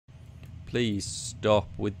Please stop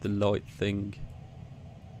with the light thing.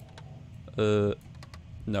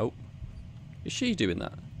 Nope. Is she doing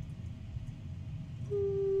that?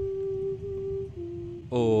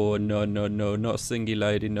 Oh, no, no, no. Not singing,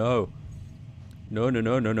 lady. No. No, no,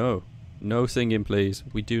 no, no, no. No singing, please.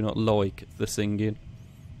 We do not like the singing.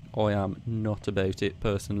 I am not about it,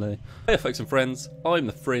 personally. Hey, folks and friends. I'm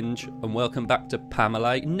the Fringe, and welcome back to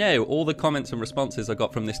Pamali. Now, all the comments and responses I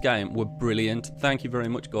got from this game were brilliant. Thank you very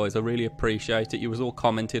much, guys. I really appreciate it. You was all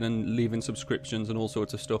commenting and leaving subscriptions and all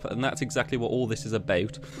sorts of stuff, and that's exactly what all this is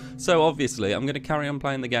about. So, obviously, I'm going to carry on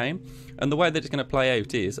playing the game, and the way that it's going to play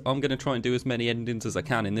out is I'm going to try and do as many endings as I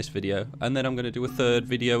can in this video, and then I'm going to do a third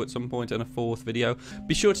video at some point and a fourth video.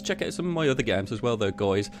 Be sure to check out some of my other games as well, though,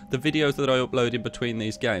 guys. The videos that I upload in between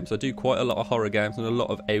these games, I do quite a lot of horror games and a lot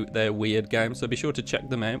of out there weird games, so be sure to check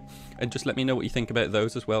them out and just let me know what you think about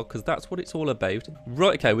those as well, because that's what it's all about.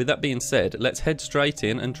 Right, okay, with that being said, let's head straight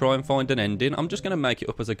in and try and find an ending. I'm just going to make it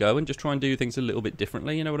up as I go and just try and do things a little bit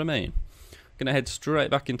differently, you know what I mean? I'm going to head straight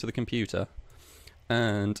back into the computer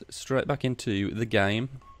and straight back into the game.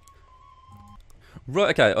 Right,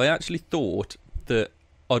 okay, I actually thought that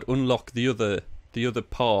I'd unlock the other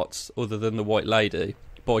parts other than the White Lady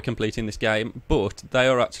by completing this game, but they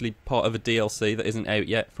are actually part of a DLC that isn't out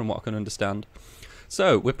yet from what I can understand.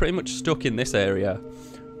 So we're pretty much stuck in this area,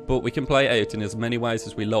 but we can play it out in as many ways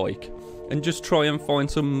as we like and just try and find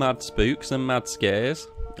some mad spooks and mad scares.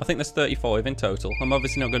 I think there's 35 in total. I'm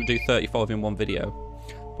obviously not going to do 35 in one video,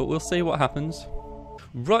 but we'll see what happens.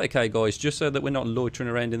 Right, okay guys, just so that we're not loitering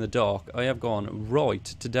around in the dark, I have gone right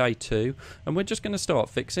to day 2, and we're just going to start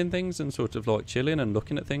fixing things and sort of like chilling and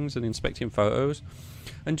looking at things and inspecting photos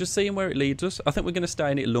and just seeing where it leads us. I think we're going to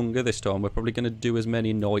stay in it longer this time. We're probably going to do as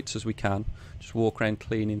many nights as we can, just walk around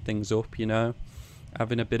cleaning things up, you know,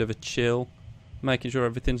 having a bit of a chill, making sure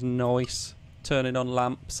everything's nice, turning on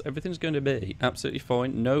lamps. Everything's going to be absolutely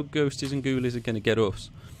fine. No ghosties and ghoulies are going to get us,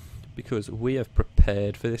 because we have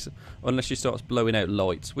prepared for this, unless she starts blowing out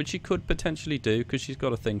lights, which she could potentially do because she's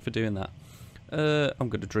got a thing for doing that. I'm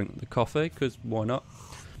going to drink the coffee because why not?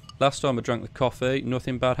 Last time I drank the coffee,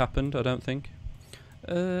 nothing bad happened, I don't think.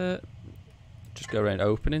 Just go around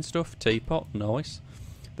opening stuff. Teapot, nice.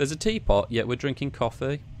 There's a teapot, yet we're drinking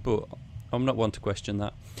coffee, but I'm not one to question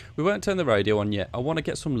that. We won't turn the radio on yet. I want to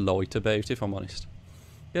get some light about it, if I'm honest.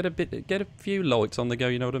 Get a few lights on the go,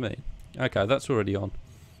 you know what I mean? Okay, that's already on.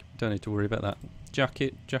 Don't need to worry about that.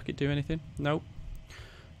 Jacket do anything? Nope.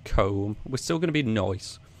 Comb. We're still going to be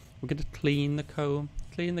nice. We're going to clean the comb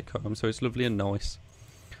so it's lovely and nice.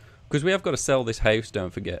 Because we have got to sell this house,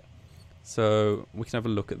 don't forget. So we can have a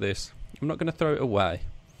look at this. I'm not going to throw it away.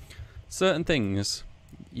 Certain things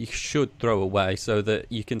you should throw away so that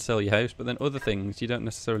you can sell your house, but then other things you don't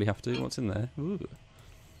necessarily have to. What's in there? Ooh.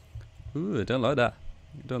 Ooh, I don't like that.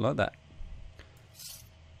 I don't like that.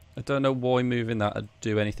 I don't know why moving that would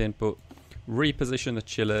do anything, but reposition the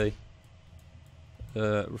chili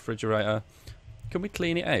refrigerator. Can we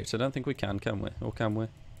clean it out? I don't think we can we? Or can we?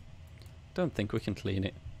 Don't think we can clean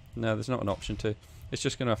it. No, there's not an option to. It's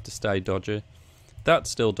just going to have to stay dodgy.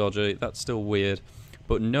 That's still dodgy. That's still weird.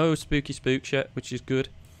 But no spooky spooks yet, which is good.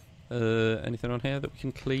 Anything on here that we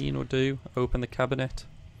can clean or do? Open the cabinet.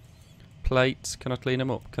 Plates. Can I clean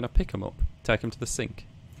them up? Can I pick them up? Take them to the sink?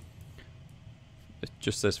 It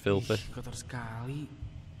just says filthy.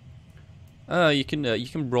 You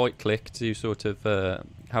can right click to sort of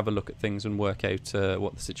have a look at things and work out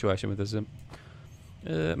what the situation with is.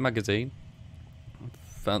 Magazine,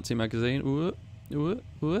 fancy magazine. Ooh, ooh,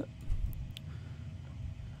 ooh.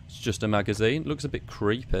 It's just a magazine. Looks a bit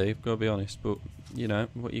creepy, I've got to be honest, but you know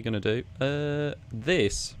what you're gonna do.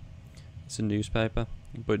 This is a newspaper,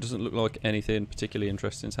 but it doesn't look like anything particularly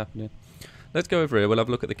interesting is happening. Let's go over here, we'll have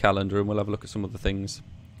a look at the calendar and we'll have a look at some other things.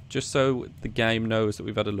 Just so the game knows that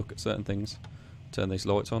we've had a look at certain things. Turn these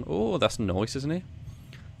lights on. Oh, that's nice, isn't it?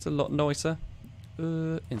 It's a lot nicer.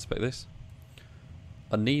 Inspect this.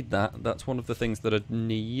 I need that. That's one of the things that I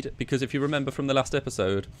need. Because if you remember from the last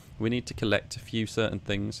episode, we need to collect a few certain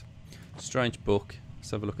things. Strange book.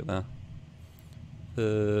 Let's have a look at that.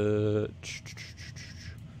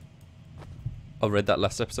 I read that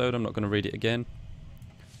last episode. I'm not going to read it again.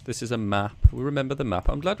 This is a map. We remember the map.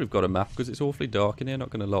 I'm glad we've got a map because it's awfully dark in here, not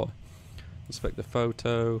going to lie. Inspect the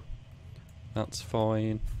photo. That's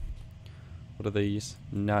fine. What are these?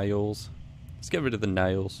 Nails. Let's get rid of the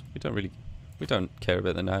nails. We don't care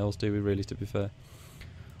about the nails, do we really, to be fair?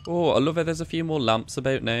 Oh, I love how there's a few more lamps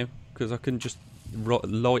about now because I can just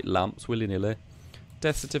light lamps willy-nilly.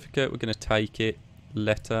 Death certificate, we're going to take it.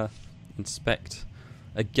 Letter. Inspect.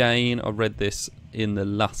 Again, I read this in the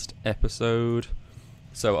last episode,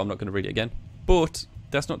 so I'm not going to read it again. But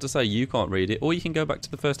That's not to say you can't read it, or you can go back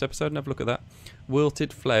to the first episode and have a look at that.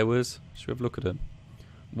 Wilted flowers. Should we have a look at them?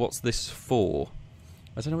 What's this for?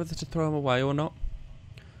 I don't know whether to throw them away or not.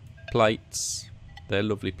 Plates. They're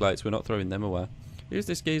lovely plates. We're not throwing them away. Who's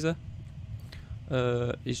this geezer?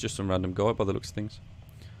 He's just some random guy by the looks of things.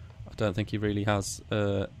 I don't think he really has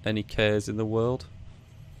any cares in the world.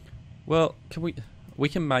 Well, can we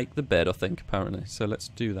can make the bed, I think, apparently. So let's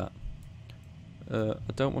do that.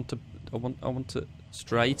 I don't want to. I want to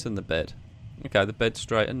straighten the bed. Okay, the bed's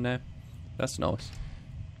straightened now. That's nice.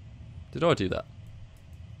 Did I do that?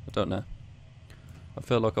 I don't know. I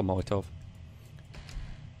feel like I might have.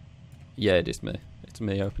 Yeah, it is me. It's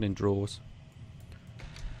me opening drawers.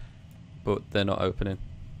 But they're not opening.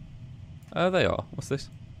 Oh, they are. What's this?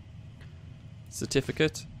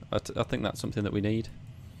 Certificate. I think that's something that we need.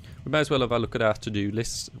 We may as well have a look at our to-do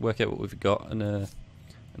lists, work out what we've got, and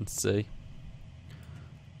see.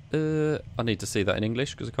 I need to see that in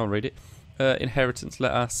English because I can't read it. Inheritance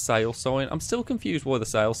letter, sale sign. I'm still confused why the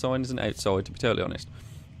sale sign isn't outside, to be totally honest.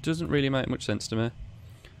 Doesn't really make much sense to me.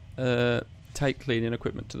 Take cleaning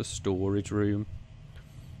equipment to the storage room.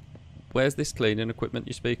 Where's this cleaning equipment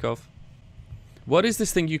you speak of? What is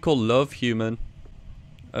this thing you call love, human?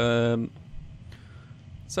 So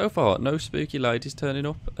far, no spooky ladies turning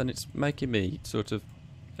up, and it's making me sort of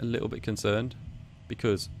a little bit concerned.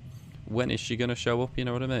 Because when is she going to show up, you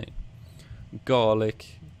know what I mean?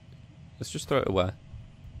 Garlic. Let's just throw it away.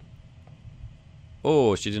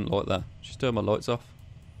 Oh, she didn't like that. She's turned my lights off.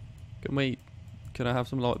 Can I have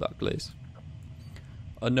some light back, please?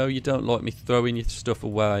 I know you don't like me throwing your stuff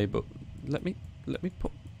away, but let me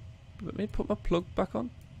put my plug back on.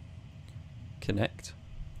 Connect.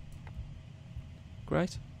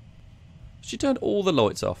 Great. She turned all the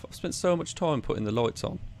lights off. I've spent so much time putting the lights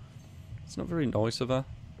on. It's not very nice of her.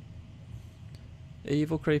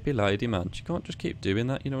 Evil, creepy lady, man. She can't just keep doing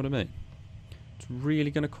that, you know what I mean? It's really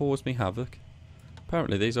going to cause me havoc.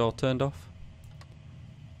 Apparently these are all turned off.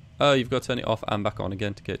 Oh, you've got to turn it off and back on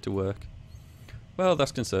again to get it to work. Well,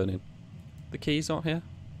 that's concerning. The keys aren't here.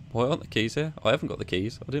 Why aren't the keys here? I haven't got the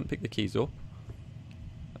keys. I didn't pick the keys up.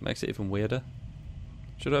 That makes it even weirder.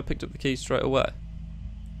 Should I have picked up the keys straight away?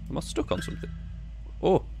 Am I stuck on something?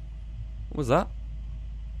 Oh, what was that?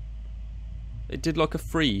 It did like a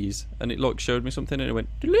freeze, and it like showed me something, and it went,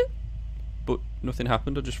 but nothing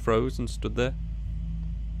happened. I just froze and stood there.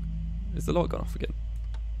 Is the light gone off again?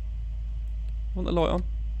 Want the light on?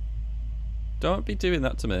 Don't be doing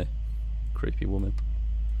that to me, creepy woman.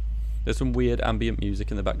 There's some weird ambient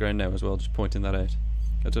music in the background now as well, just pointing that out.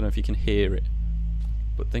 I don't know if you can hear it,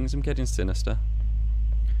 but things are getting sinister.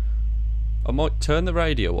 I might turn the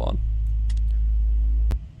radio on.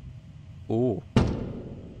 Oh.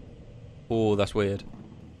 Oh, that's weird.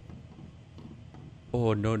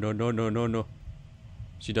 Oh, no, no, no, no, no, no.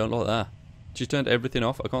 She don't like that. She's turned everything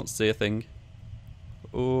off. I can't see a thing.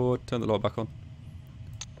 Oh, turn the light back on.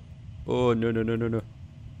 Oh, no, no, no, no, no.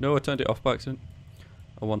 No, I turned it off by accident.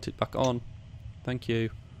 I want it back on. Thank you.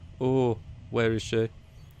 Oh, where is she?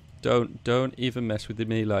 Don't even mess with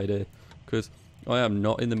me, lady. Because I am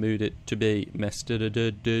not in the mood to be messed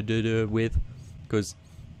with. Because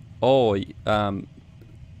I am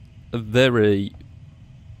a very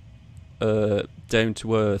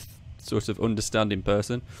down-to-earth, sort of understanding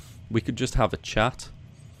person. We could just have a chat.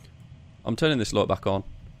 I'm turning this light back on.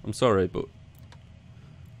 I'm sorry, but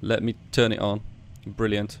let me turn it on.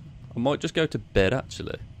 Brilliant. I might just go to bed,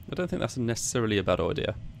 actually. I don't think that's necessarily a bad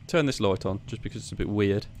idea. Turn this light on, just because it's a bit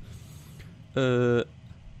weird. What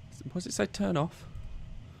does it say turn off?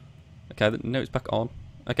 Okay, no, it's back on.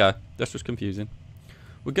 Okay, that's just confusing.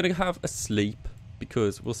 We're going to have a sleep,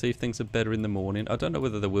 because we'll see if things are better in the morning. I don't know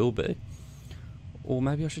whether there will be. Or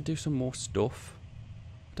maybe I should do some more stuff.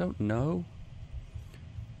 I don't know.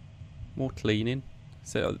 More cleaning.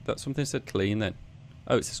 So that something said clean then.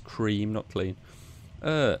 Oh, it says cream, not clean.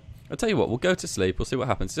 I'll tell you what, we'll go to sleep. We'll see what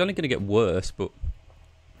happens. It's only going to get worse, but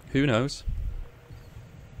who knows?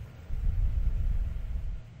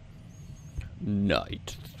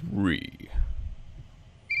 Night 3.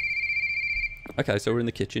 Okay, so we're in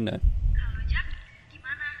the kitchen now. Halo Jack,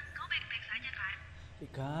 gimana? Kau baik-baik saja kan?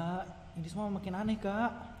 Kak, ini semua makin aneh,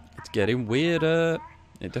 Kak. It's getting weirder.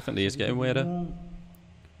 It definitely is getting weirder.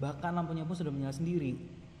 Bahkan lampunya pun sudah menyala sendiri.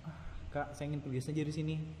 Kak, saya ingin pergi saja dari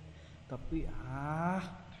sini. Tapi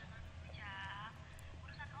Jack,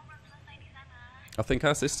 urusan kamu belum selesai di sana. I think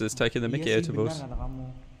our sister's taking the mickey out of us. Benar kata kamu.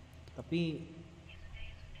 Tapi Ya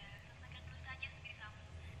sudah, selesaikan dulu saja sendiri kamu.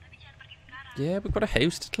 Tapi jangan pergi sekarang. Yeah, we've got a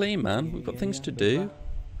house to clean, man. We've got things to do.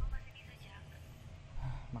 Kau masih bisa, Jack.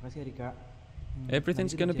 makasih ya, Rika.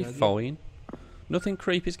 Everything's Nanti going to be kerja lagi. fine. Nothing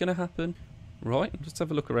creepy's going to happen. Right, let's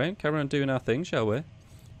have a look around. Carry on doing our thing, shall we? You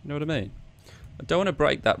know what I mean? I don't want to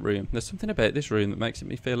break that room. There's something about this room that makes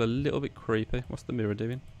me feel a little bit creepy. What's the mirror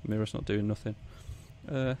doing? The mirror's not doing nothing.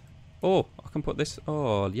 Oh, I can put this...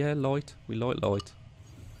 Oh, yeah, light. We like light.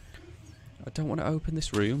 I don't want to open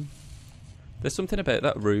this room. There's something about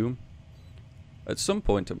that room. At some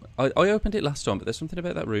point... I opened it last time, but there's something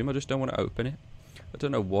about that room. I just don't want to open it. I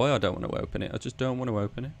don't know why I don't want to open it. I just don't want to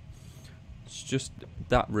open it. It's just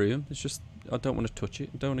that room. It's just... I don't want to touch it.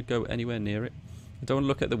 I don't want to go anywhere near it. I don't want to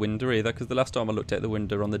look at the window either, because the last time I looked at the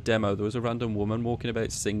window on the demo, there was a random woman walking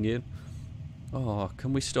about singing. Oh,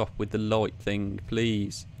 can we stop with the light thing,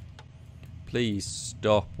 please? Please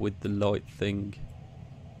stop with the light thing.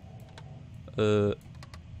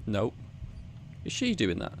 Nope. Is she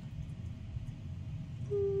doing that?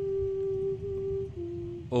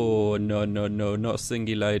 Oh, no, no, no, not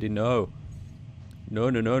singing lady, no. No,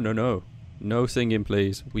 no, no, no, no. No singing,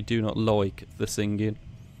 please. We do not like the singing.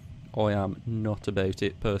 I am not about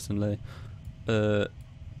it, personally.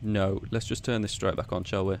 No. Let's just turn this straight back on,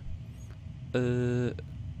 shall we?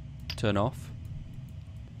 Turn off.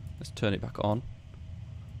 Let's turn it back on.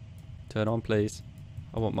 Turn on, please.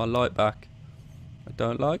 I want my light back. I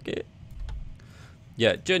don't like it.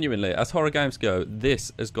 Yeah, genuinely, as horror games go,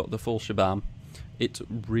 this has got the full shabam. It's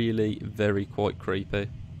really quite creepy.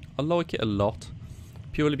 I like it a lot,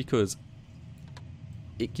 purely because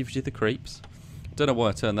it gives you the creeps. I don't know why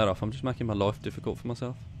I turned that off. I'm just making my life difficult for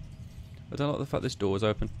myself. I don't like the fact this door's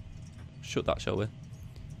open. Shut that, shall we?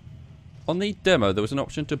 On the demo, there was an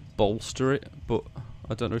option to bolster it, but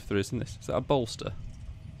I don't know if there is in this. Is that a bolster?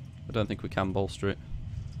 I don't think we can bolster it.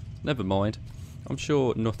 Never mind. I'm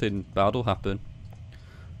sure nothing bad will happen.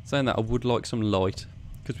 Saying that, I would like some light,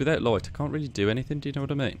 because without light I can't really do anything, do you know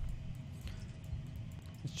what I mean?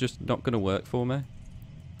 It's just not going to work for me.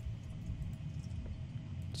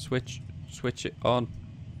 Switch it on.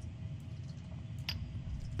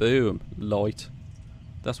 Boom, light.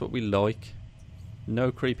 That's what we like.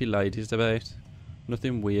 No creepy ladies about.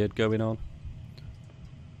 Nothing weird going on.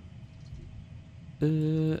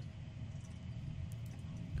 I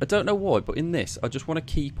don't know why, but in this I just want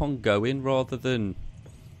to keep on going rather than...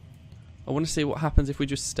 I want to see what happens if we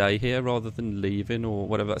just stay here rather than leaving or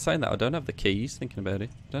whatever. Saying that, I don't have the keys, thinking about it.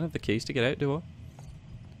 I don't have the keys to get out, do I?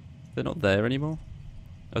 They're not there anymore.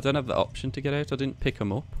 I don't have the option to get out. I didn't pick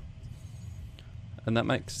them up. And that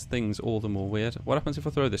makes things all the more weird. What happens if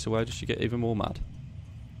I throw this away? Does she get even more mad?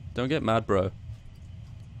 Don't get mad, bro.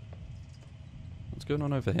 What's going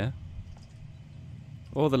on over here?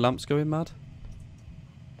 Oh, the lamp's going mad.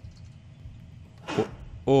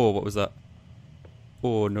 Oh, what was that?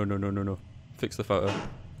 Oh, no, no, no, no, no. Fix the photo.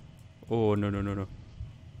 Oh, no, no, no, no.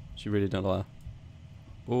 She really don't like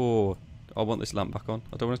that. Oh, I want this lamp back on.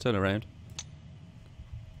 I don't want to turn around.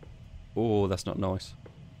 Oh, that's not nice.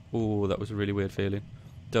 Oh, that was a really weird feeling.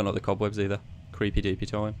 Don't like the cobwebs either. Creepy deepy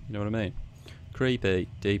time. You know what I mean? Creepy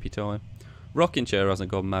deepy time. Rocking chair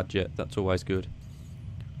hasn't gone mad yet. That's always good.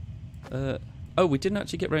 Oh, we didn't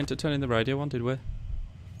actually get round to turning the radio on, did we?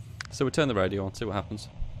 So we turn the radio on, see what happens.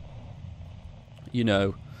 You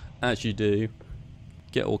know, as you do.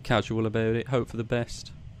 Get all casual about it. Hope for the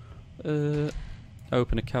best.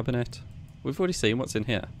 Open a cabinet. We've already seen what's in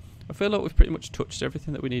here. I feel like we've pretty much touched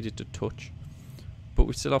everything that we needed to touch. But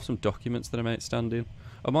we still have some documents that are outstanding.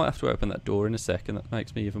 I might have to open that door in a second. That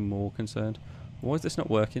makes me even more concerned. Why is this not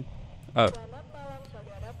working? Oh.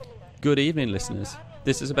 Good evening, listeners.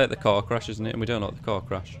 This is about the car crash, isn't it? And we don't like the car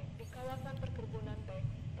crash.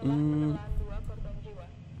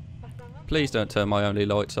 Please don't turn my only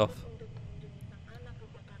lights off.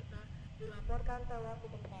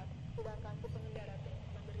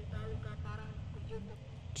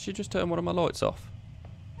 Did she just turn one of my lights off?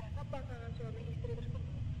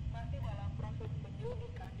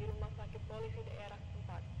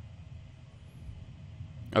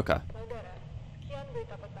 Okay.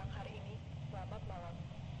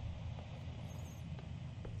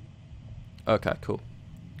 Okay, cool.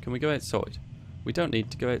 Can we go outside? We don't need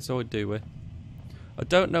to go outside, do we? I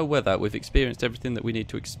don't know whether we've experienced everything that we need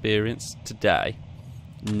to experience today.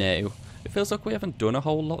 No. It feels like we haven't done a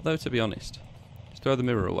whole lot though, to be honest. Just throw the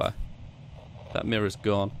mirror away. That mirror's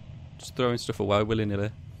gone. Just throwing stuff away willy-nilly.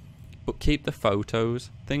 But keep the photos.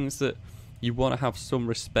 Things that you want to have some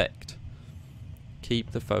respect.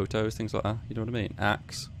 Keep the photos, things like that. You know what I mean?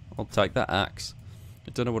 Axe. I'll take that axe.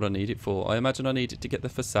 I don't know what I need it for. I imagine I need it to get the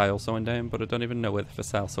for sale sign down, but I don't even know where the for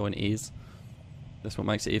sale sign is. That's what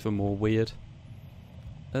makes it even more weird.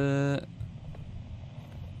 Is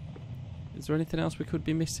there anything else we could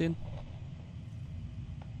be missing?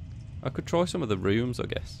 I could try some of the rooms, I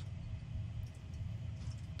guess.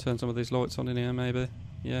 Turn some of these lights on in here, maybe.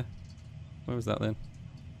 Yeah. Where was that then?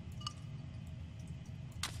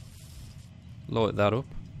 Light that up.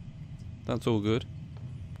 That's all good.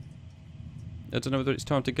 I don't know whether it's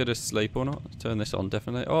time to go to sleep or not. Turn this on,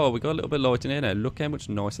 definitely. Oh, we got a little bit of light in here now. Look how much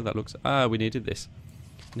nicer that looks. Ah, we needed this.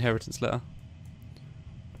 Inheritance letter.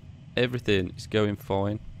 Everything is going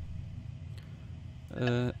fine.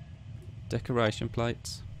 Decoration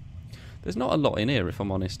plates. There's not a lot in here, if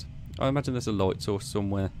I'm honest. I imagine there's a light source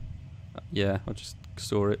somewhere. Yeah, I just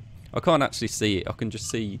saw it. I can't actually see it. I can just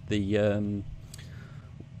see the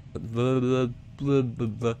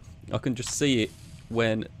I can just see it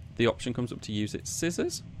when the option comes up to use its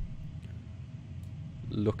scissors.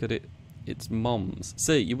 Look at it. It's mom's.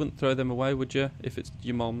 See, you wouldn't throw them away, would you? If it's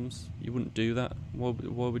your mom's, you wouldn't do that. Why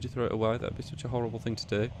would you throw it away? That'd be such a horrible thing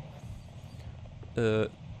to do.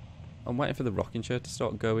 I'm waiting for the rocking chair to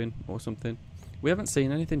start going or something. We haven't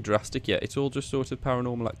seen anything drastic yet. It's all just sort of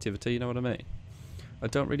paranormal activity, you know what I mean? I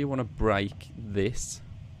don't really want to break this.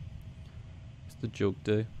 What's the jug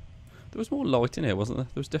do? There was more light in here, wasn't there?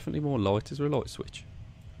 There was definitely more light. Is there a light switch?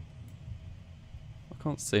 I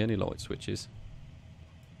can't see any light switches.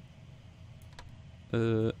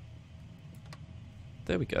 There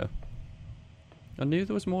we go. I knew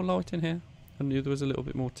there was more light in here. I knew there was a little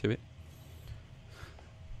bit more to it.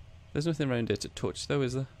 There's nothing around here to touch though,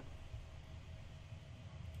 is there?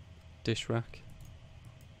 Dish rack.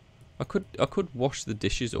 I could wash the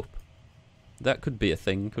dishes up. That could be a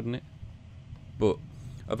thing, couldn't it? But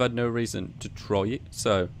I've had no reason to try it,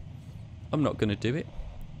 so I'm not going to do it.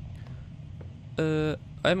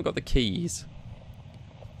 I haven't got the keys.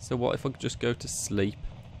 So what if I just go to sleep?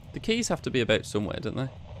 The keys have to be about somewhere, don't they?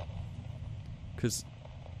 Because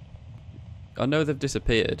I know they've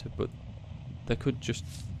disappeared, but they could just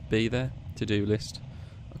be there. To-do list.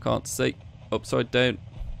 I can't see. Upside down.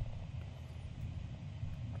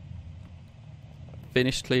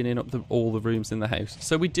 Finished cleaning up all the rooms in the house.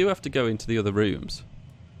 So we do have to go into the other rooms.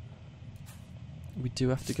 We do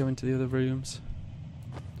have to go into the other rooms.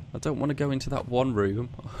 I don't want to go into that one room.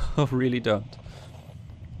 I really don't.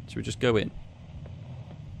 Should we just go in?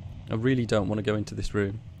 I really don't want to go into this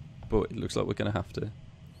room, but it looks like we're going to have to.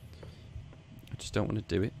 I just don't want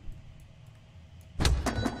to do it.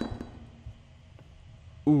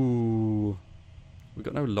 Ooh. We've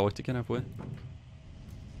got no light again, have we?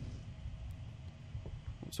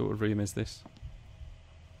 What sort of room is this?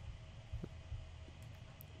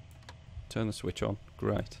 Turn the switch on.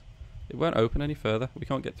 Great. It won't open any further. We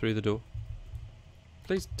can't get through the door.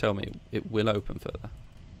 Please tell me it will open further.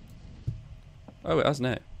 Oh, it has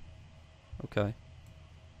now. Okay.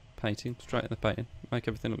 Painting. Straighten the painting. Make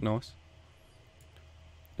everything look nice.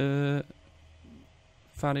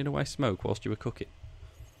 Fanning away smoke whilst you were cooking.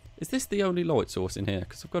 Is this the only light source in here?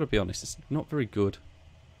 Because I've got to be honest, it's not very good.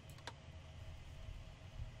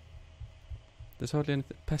 There's hardly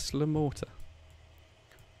anything. Pestle and mortar.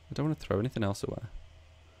 I don't want to throw anything else away.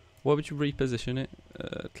 Why would you reposition it?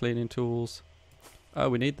 Cleaning tools. Oh,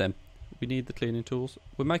 we need them. We need the cleaning tools.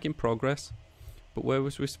 We're making progress. But where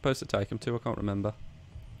was we supposed to take them to? I can't remember.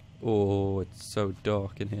 Oh, it's so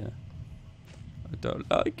dark in here. I don't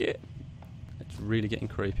like it. It's really getting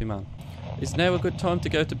creepy, man. Is now a good time to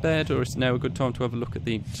go to bed, or is now a good time to have a look at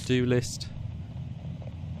the to-do list?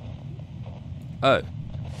 Oh.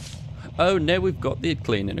 Oh, now we've got the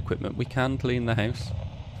cleaning equipment. We can clean the house.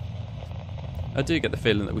 I do get the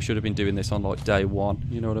feeling that we should have been doing this on like day one,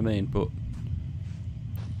 you know what I mean? But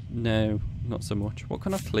no, not so much. What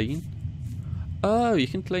can I clean? Oh, you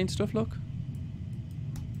can clean stuff, look.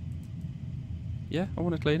 Yeah, I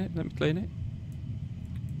want to clean it. Let me clean it.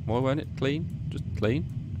 Why won't it clean? Just clean.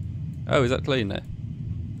 Oh, is that clean there?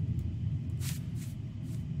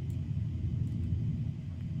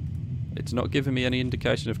 It's not giving me any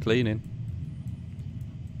indication of cleaning.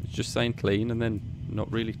 It's just saying clean and then not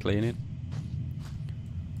really cleaning.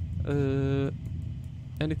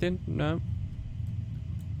 Anything? No.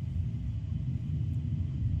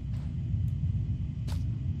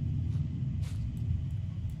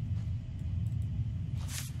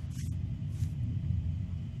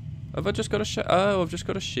 Have I just got to oh, I've just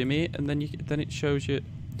got to shimmy it, and then it shows you.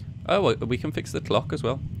 Oh, we can fix the clock as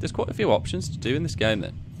well. There's quite a few options to do in this game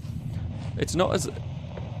then. It's not as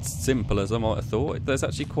simple as I might have thought. There's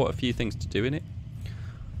actually quite a few things to do in it.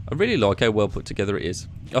 I really like how well put together it is.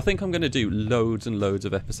 I think I'm going to do loads and loads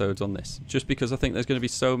of episodes on this, just because I think there's going to be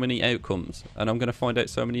so many outcomes, and I'm going to find out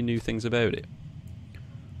so many new things about it.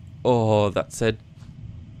 Oh, that said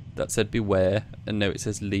beware, and now it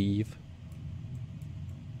says leave.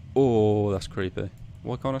 Oh, that's creepy.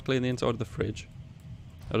 Why can't I clean the inside of the fridge?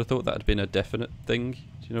 I'd have thought that had been a definite thing.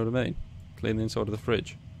 Do you know what I mean? Clean the inside of the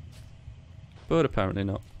fridge. But apparently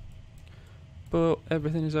not. But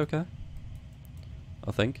everything is okay,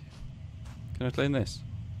 I think. Can I clean this?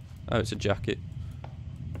 Oh, it's a jacket.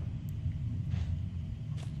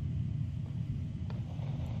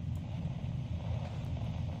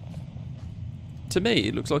 To me,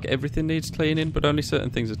 it looks like everything needs cleaning, but only certain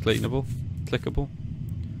things are cleanable, clickable.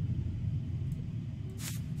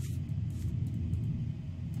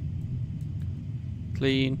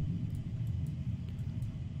 Clean.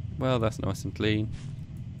 Well, that's nice and clean.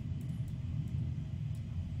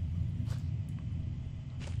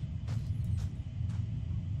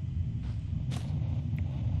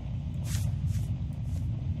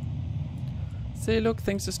 See, look,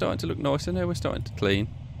 things are starting to look nicer now. We're starting to clean.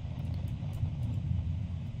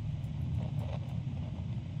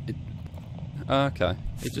 Okay,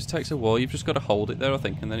 it just takes a while. You've just got to hold it there, I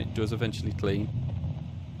think, and then it does eventually clean.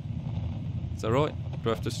 Is that right?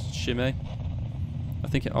 Do I have to shimmy? I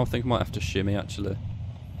think I might have to shimmy actually.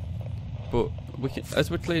 But we can, as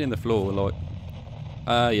we're cleaning the floor, like,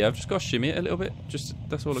 yeah, I've just got to shimmy it a little bit. Just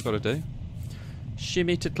that's all I've got to do.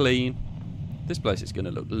 Shimmy to clean. This place is going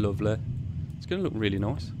to look lovely. It's going to look really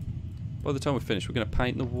nice. By the time we finish, we're going to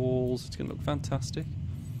paint the walls. It's going to look fantastic.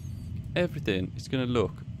 Everything is going to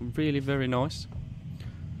look really very nice.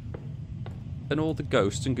 And all the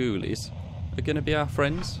ghosts and ghoulies are going to be our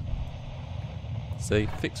friends. See,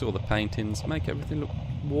 fix all the paintings, make everything look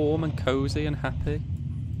warm and cosy and happy.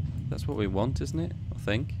 That's what we want, isn't it? I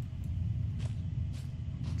think.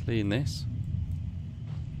 Clean this.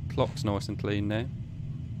 Clock's nice and clean now.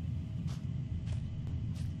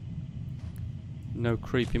 No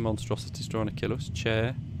creepy monstrosities trying to kill us.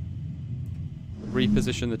 Chair.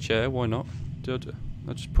 Reposition the chair, why not? I'll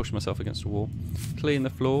just push myself against the wall. Clean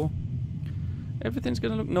the floor. Everything's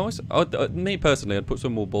going to look nice. Me personally, I'd put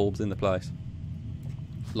some more bulbs in the place.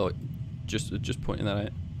 Like, just pointing that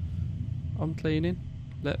out. I'm cleaning.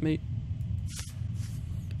 Let me...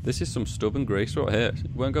 This is some stubborn grease right here.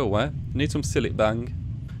 It won't go away. Need some sillet bang.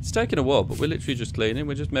 It's taking a while, but we're literally just cleaning.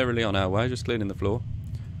 We're just merrily on our way, just cleaning the floor.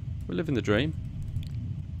 We're living the dream.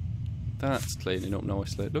 That's cleaning up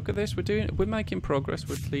nicely. Look at this. We're making progress.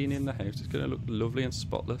 We're cleaning the house. It's going to look lovely and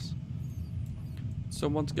spotless.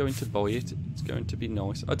 Someone's going to buy it. It's going to be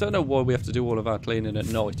nice. I don't know why we have to do all of our cleaning at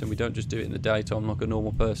night and we don't just do it in the daytime like a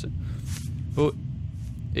normal person. But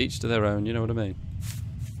each to their own, you know what I mean?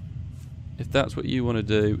 If that's what you want to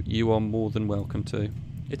do, you are more than welcome to.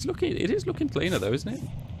 It is looking cleaner though, isn't it?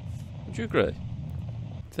 Would you agree?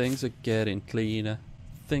 Things are getting cleaner.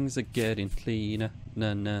 Things are getting cleaner.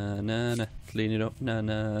 Na na na na. Clean it up. Na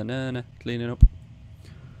na na na. Clean it up.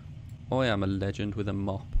 I am a legend with a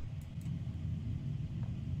mop.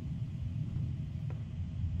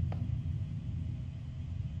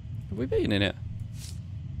 Have we been in it?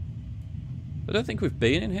 I don't think we've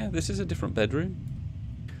been in here. This is a different bedroom.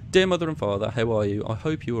 Dear Mother and Father, how are you? I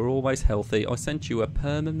hope you are always healthy. I sent you a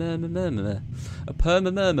perma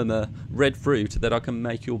red fruit that I can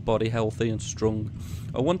make your body healthy and strong.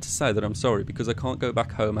 I want to say that I'm sorry because I can't go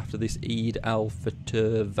back home after this Eid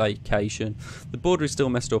al-Fitr vacation. The border is still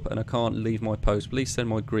messed up and I can't leave my post. Please send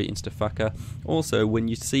my greetings to Faka. Also, when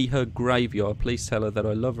you see her graveyard, please tell her that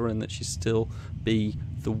I love her and that she'll still be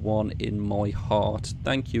the one in my heart.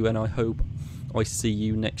 Thank you, and I hope I see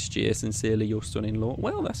you next year. Sincerely, your son-in-law.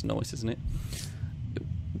 Well, that's nice, isn't it?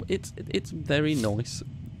 It's very nice.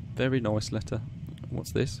 Very nice letter.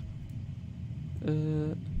 What's this?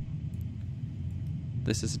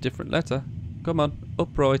 This is a different letter. Come on,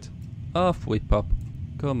 upright. Off we pop.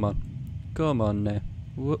 Come on. Come on now.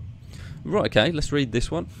 Whoop. Right, okay, let's read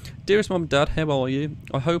this one. Dearest Mum and Dad, how are you?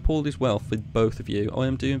 I hope all is well with both of you. I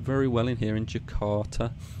am doing very well in here in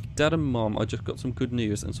Jakarta. Dad and Mum, I just got some good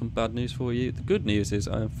news and some bad news for you. The good news is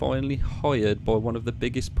I am finally hired by one of the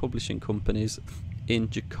biggest publishing companies in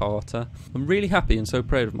Jakarta. I'm really happy and so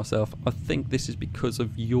proud of myself. I think this is because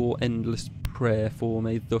of your endless prayer for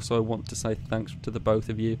me, thus I want to say thanks to the both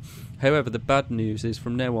of you. However, the bad news is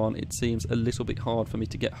from now on it seems a little bit hard for me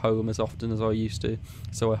to get home as often as I used to,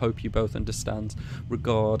 so I hope you both understand.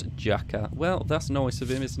 Regard, Jacka. Well, that's nice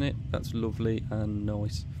of him, isn't it? That's lovely and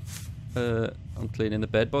nice. I'm cleaning the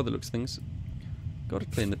bed by the looks of things. Got to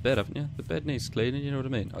clean the bed, haven't you? The bed needs cleaning, you know what I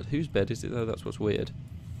mean? Whose bed is it though? That's what's weird.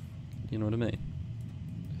 You know what I mean?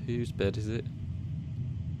 Whose bed is it?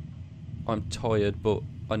 I'm tired, but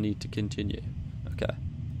I need to continue. Okay.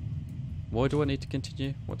 Why do I need to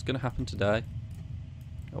continue? What's going to happen today?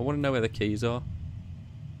 I want to know where the keys are.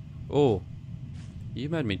 Oh. You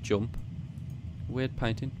made me jump. Weird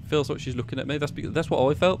painting. Feels like she's looking at me. That's what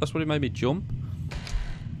I felt. That's what it made me jump.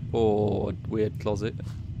 Oh, weird closet.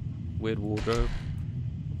 Weird wardrobe.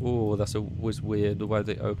 Oh, was weird the way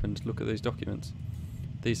they opened. Look at these documents.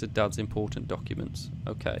 These are Dad's important documents.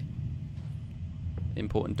 Okay.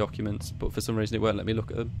 Important documents, but for some reason it won't let me look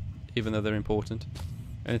at them, even though they're important.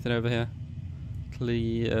 Anything over here?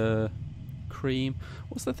 Cream.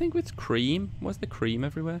 What's the thing with cream? Why's the cream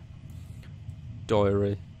everywhere?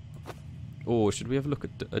 Diary. Oh, should we have a look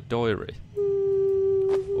at a diary?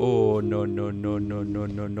 Oh, no, no, no, no, no,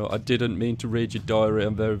 no, no. I didn't mean to read your diary.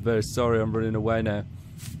 I'm very, very sorry. I'm running away now.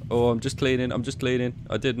 Oh, I'm just cleaning. I'm just cleaning.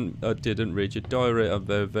 I didn't read your diary. I'm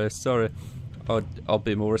very, very sorry. I'll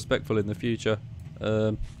be more respectful in the future.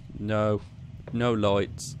 No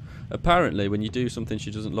lights. Apparently, when you do something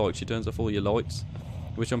she doesn't like, she turns off all your lights,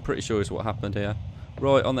 which I'm pretty sure is what happened here.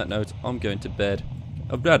 Right, on that note, I'm going to bed.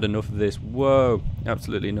 I've had enough of this. Whoa,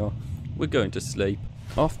 absolutely not. We're going to sleep.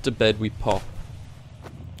 Off to bed we pop.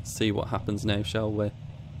 See what happens now, shall we?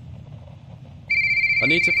 I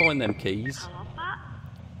need to find them keys. Halo Pak,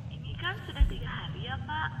 ini kan sudah 3 hari ya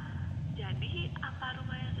Pak. Jadi apa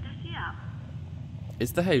rumahnya sudah siap?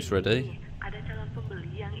 Is the house ready? Nih, ada calon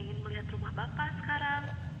pembeli yang ingin melihat rumah Bapak sekarang.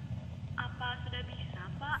 Apa sudah bisa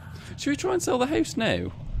Pak? Should we try and sell the house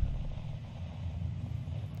now?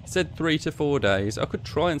 It said 3 to 4 days. I could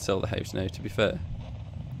try and sell the house now, to be fair.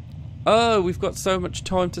 Oh, we've got so much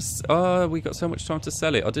time to. We got so much time to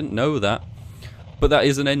sell it. I didn't know that. But that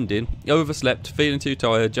is an ending. Overslept, feeling too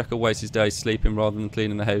tired. Jack will waste his days sleeping rather than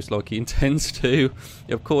cleaning the house like he intends to.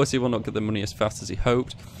 Of course, he will not get the money as fast as he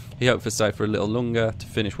hoped. He hoped to stay for a little longer to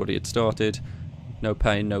finish what he had started. No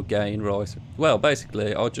pain, no gain. Right. Well,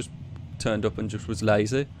 basically, I just turned up and just was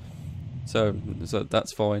lazy. So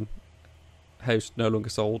that's fine. House no longer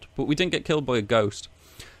sold. But we didn't get killed by a ghost.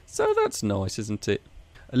 So that's nice, isn't it?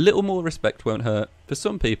 A little more respect won't hurt. For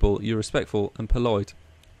some people, you're respectful and polite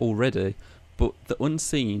already, but the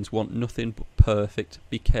unseens want nothing but perfect.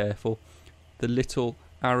 Be careful. The little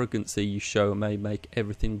arrogancy you show may make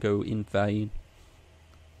everything go in vain.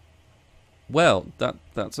 Well,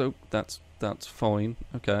 that's fine.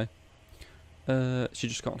 Okay. She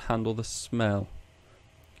just can't handle the smell.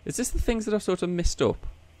 Is this the things that I've sort of missed up?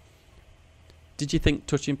 Did you think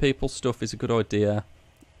touching people's stuff is a good idea?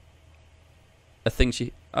 A thing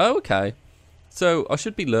she... Oh, okay. So I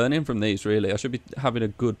should be learning from these, really. I should be having a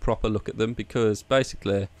good, proper look at them, because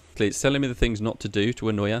basically it's telling me the things not to do to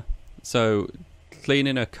annoy her. So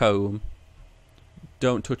cleaning her comb,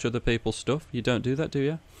 don't touch other people's stuff. You don't do that, do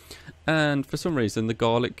you? And for some reason, the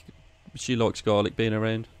garlic, she likes garlic being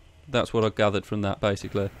around. That's what I gathered from that,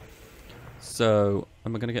 basically. So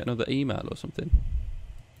am I going to get another email or something?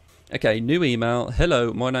 Okay, new email.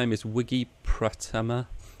 Hello, my name is Wiggy Pratama.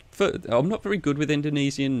 I'm not very good with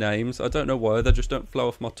Indonesian names. I don't know why. They just don't flow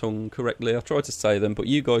off my tongue correctly. I try to say them, but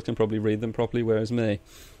you guys can probably read them properly, whereas me,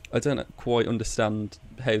 I don't quite understand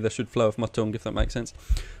how they should flow off my tongue, if that makes sense.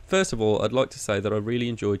 First of all, I'd like to say that I really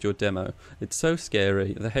enjoyed your demo. It's so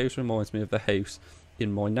scary. The house reminds me of the house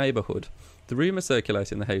in my neighbourhood. The rumour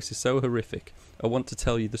circulating the house is so horrific. I want to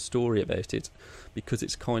tell you the story about it, because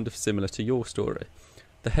it's kind of similar to your story.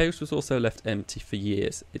 The house was also left empty for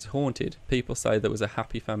years. It's haunted. People say there was a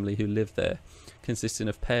happy family who lived there, consisting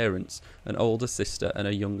of parents, an older sister and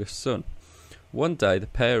a younger son. One day the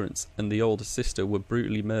parents and the older sister were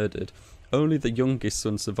brutally murdered. Only the youngest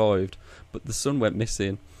son survived, but the son went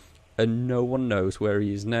missing, and no one knows where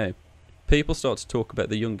he is now. People start to talk about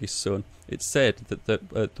the youngest son. It's said that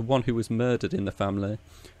the one who was murdered in the family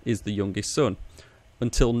is the youngest son.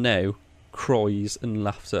 Until now, cries and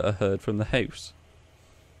laughter are heard from the house.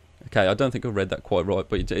 Okay, I don't think I read that quite right,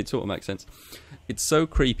 but it sort of makes sense. It's so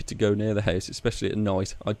creepy to go near the house, especially at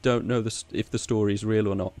night. I don't know if the story is real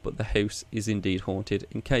or not, but the house is indeed haunted.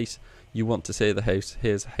 In case you want to see the house,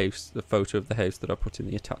 here's the photo of the house that I put in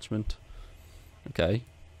the attachment. Okay.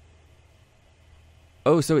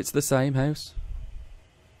 Oh, so it's the same house?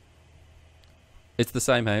 It's the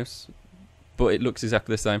same house, but it looks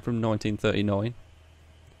exactly the same from 1939.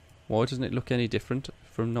 Why doesn't it look any different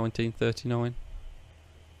from 1939?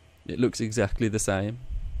 It looks exactly the same.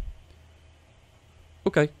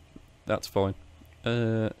 Okay, that's fine.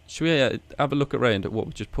 Should we have a look around at what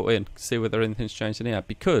we just put in, see whether anything's changed in here?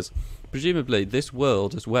 Because presumably this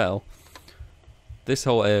world as well, this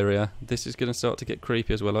whole area, this is going to start to get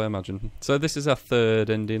creepy as well, I imagine. So this is our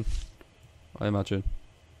third ending, I imagine.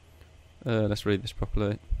 Let's read this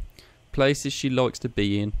properly. Places she likes to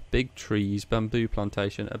be in: big trees, bamboo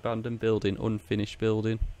plantation, abandoned building, unfinished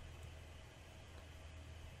building.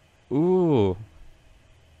 Ooh.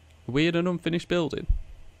 Are we in an unfinished building?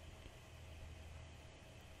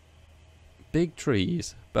 Big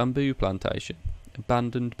trees, bamboo plantation,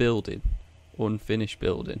 abandoned building, unfinished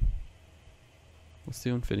building. What's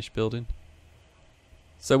the unfinished building?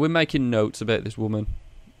 So we're making notes about this woman,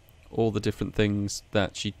 all the different things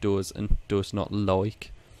that she does and does not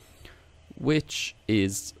like, which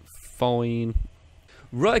is fine.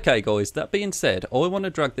 Right, okay guys, that being said, I want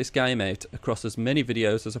to drag this game out across as many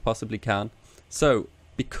videos as I possibly can. So,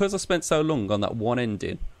 because I spent so long on that one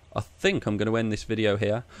ending, I think I'm going to end this video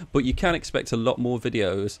here, but you can expect a lot more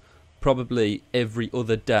videos, probably every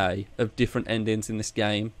other day, of different endings in this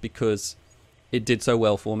game, because it did so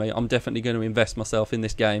well for me. I'm definitely going to invest myself in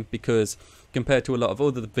this game, because compared to a lot of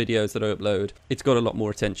other videos that I upload, it's got a lot more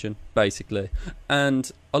attention, basically. And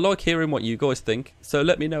I like hearing what you guys think, so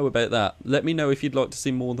let me know about that. Let me know if you'd like to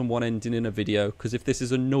see more than one ending in a video, because if this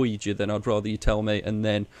has annoyed you, then I'd rather you tell me, and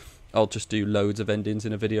then I'll just do loads of endings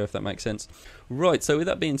in a video, if that makes sense. Right, so with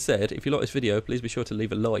that being said, if you like this video, please be sure to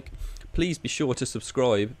leave a like. Please be sure to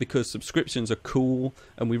subscribe, because subscriptions are cool,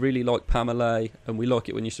 and we really like Pamali, and we like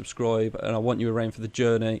it when you subscribe, and I want you around for the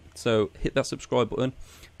journey. So hit that subscribe button,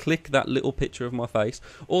 click that little picture of my face.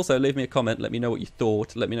 Also, leave me a comment, let me know what you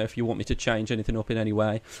thought, let me know if you want me to change anything up in any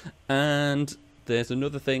way. And there's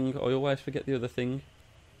another thing, I always forget the other thing.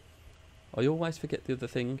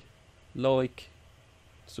 Like,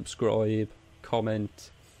 subscribe, comment.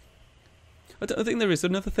 I don't think there is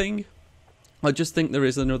another thing. I just think there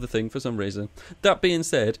is another thing for some reason. That being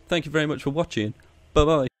said, thank you very much for watching. Bye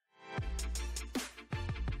bye.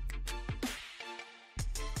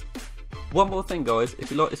 One more thing guys,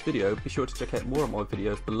 if you like this video, be sure to check out more of my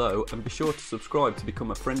videos below, and be sure to subscribe to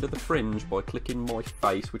become a friend of the Fringe by clicking my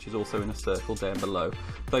face, which is also in a circle down below.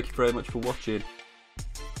 Thank you very much for watching.